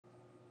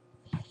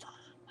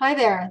Hi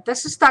there,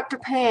 this is Dr.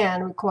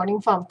 Pan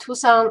recording from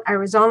Tucson,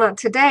 Arizona.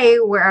 Today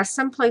we are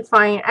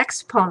simplifying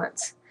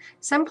exponents.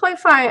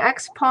 Simplifying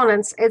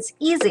exponents is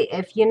easy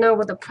if you know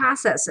what the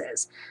process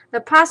is. The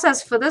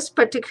process for this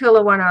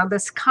particular one, or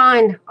this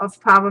kind of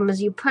problem,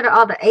 is you put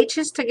all the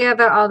h's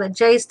together, all the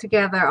j's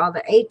together, all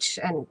the h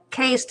and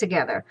k's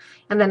together,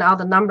 and then all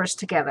the numbers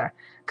together.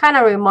 Kind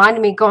of remind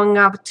me going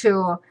up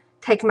to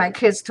take my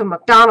kids to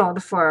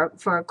McDonald's for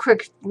a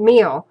quick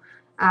meal.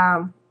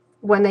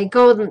 When they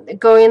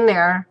go in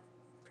there,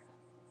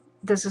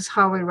 this is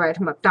how we write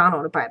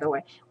McDonald's, by the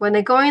way. When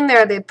they go in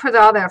there, they put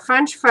all their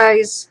French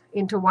fries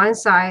into one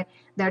side,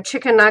 their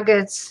chicken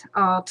nuggets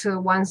all to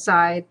one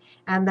side,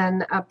 and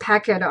then a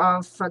packet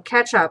of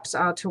ketchups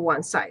all to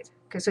one side.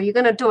 Okay, so you're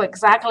going to do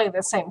exactly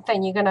the same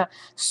thing. You're going to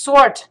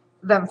sort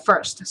them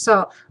first.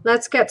 So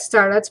let's get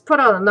started. Let's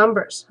put all the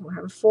numbers. We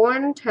have a 4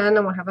 and 10,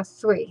 and we have a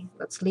 3.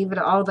 Let's leave it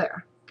all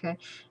there. Okay,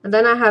 and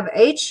then I have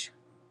h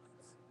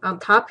on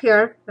top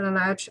here, and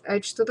then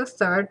h to the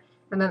third,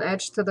 and then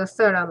h to the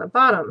third on the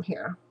bottom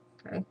here.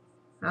 Okay,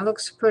 that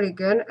looks pretty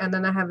good. And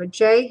then I have a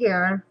j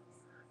here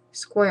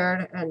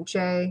squared and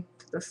j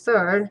to the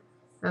third,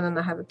 and then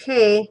I have a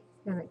k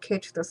and a k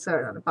to the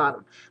third on the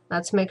bottom.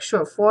 Let's make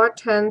sure 4,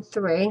 10,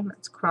 3.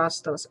 Let's cross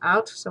those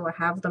out so I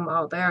have them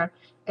all there.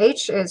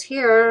 H is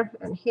here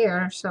and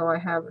here, so I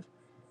have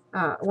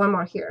one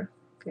more here.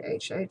 Okay,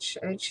 H, H,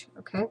 H,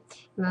 okay. And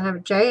then I have a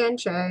J and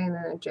J, and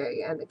then a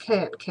J and a K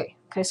and K.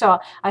 Okay, so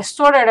I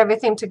sorted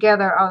everything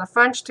together, all the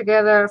French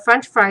together,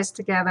 French fries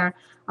together,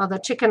 all the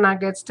chicken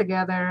nuggets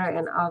together,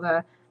 and all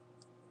the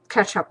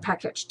ketchup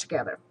package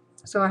together.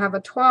 So I have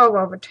a 12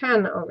 over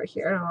 10 over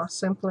here, and I'll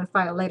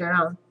simplify it later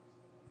on.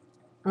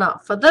 Now,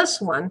 for this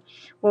one,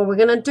 what we're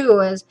going to do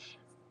is,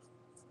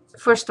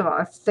 first of all,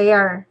 if they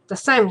are the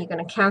same, you're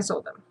going to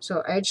cancel them.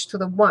 So H to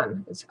the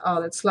 1 is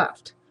all that's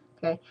left.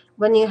 Okay,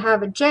 when you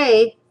have a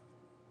J,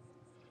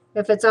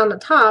 if it's on the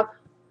top,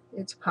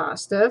 it's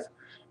positive.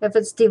 If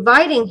it's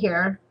dividing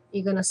here,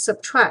 you're going to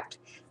subtract.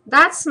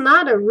 That's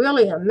not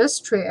really a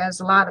mystery, as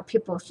a lot of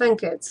people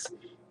think it's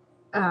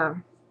a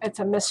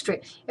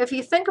mystery. If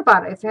you think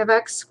about it, if you have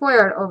x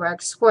squared over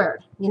x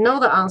squared, you know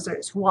the answer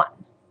is 1,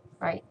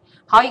 right?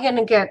 How are you going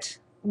to get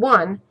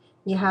 1?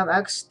 You have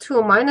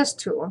x2 minus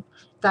 2.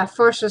 That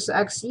forces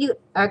x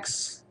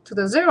to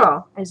the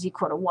 0 is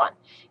equal to 1.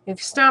 If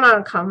you still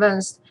not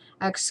convinced,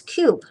 x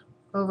cubed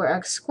over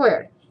x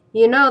squared,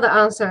 you know the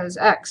answer is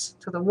x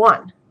to the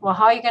 1. Well,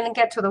 how are you going to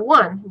get to the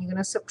 1? You're going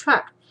to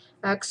subtract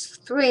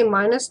x3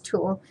 minus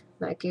 2.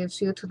 That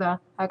gives you to the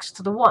x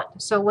to the 1.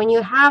 So when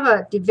you have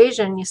a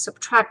division, you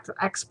subtract the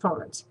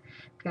exponents.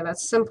 Okay,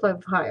 let's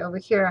simplify. Over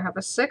here, I have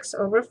a 6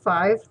 over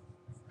 5,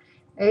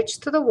 h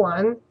to the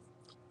 1,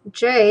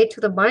 j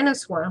to the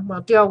minus 1. We'll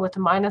deal with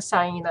the minus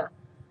sign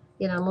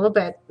in a little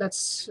bit.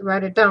 Let's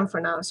write it down for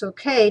now. So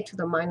k to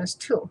the minus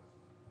 2.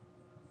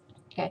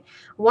 Okay,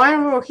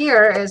 one rule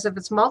here is if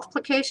it's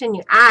multiplication,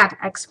 you add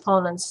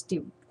exponents.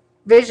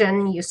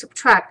 Division, you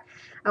subtract.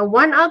 And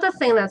one other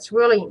thing that's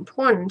really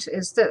important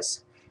is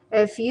this.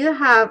 If you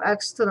have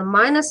x to the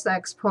minus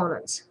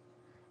exponents,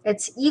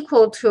 it's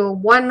equal to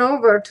 1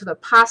 over to the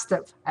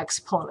positive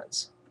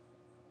exponents.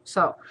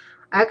 So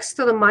x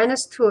to the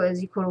minus 2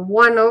 is equal to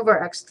 1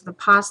 over x to the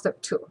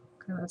positive 2.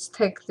 Okay, let's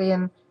take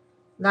in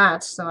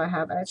that. So I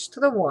have h to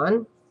the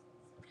 1,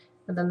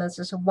 and then this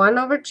is 1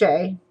 over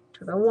j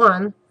to the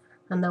 1,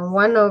 and then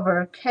 1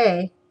 over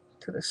k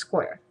to the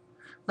square.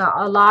 Now,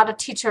 a lot of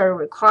teachers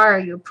require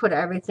you put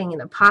everything in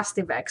the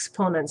positive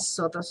exponents,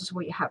 so this is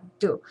what you have to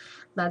do.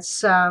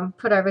 Let's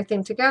put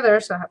everything together.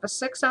 So I have a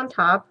 6 on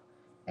top,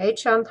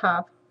 h on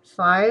top,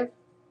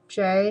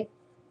 5j,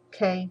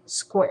 k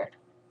squared.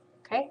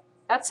 Okay,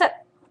 that's it.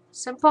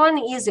 Simple and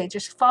easy.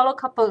 Just follow a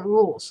couple of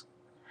rules.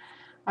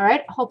 All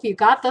right, hope you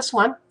got this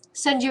one.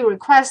 Send you a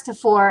request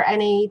for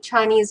any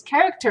Chinese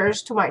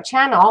characters to my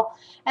channel,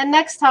 and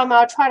next time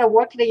I'll try to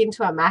work it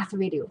into a math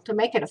video to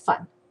make it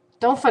fun.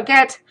 Don't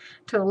forget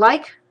to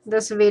like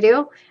this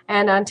video,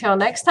 and until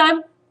next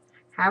time,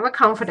 have a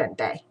confident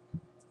day.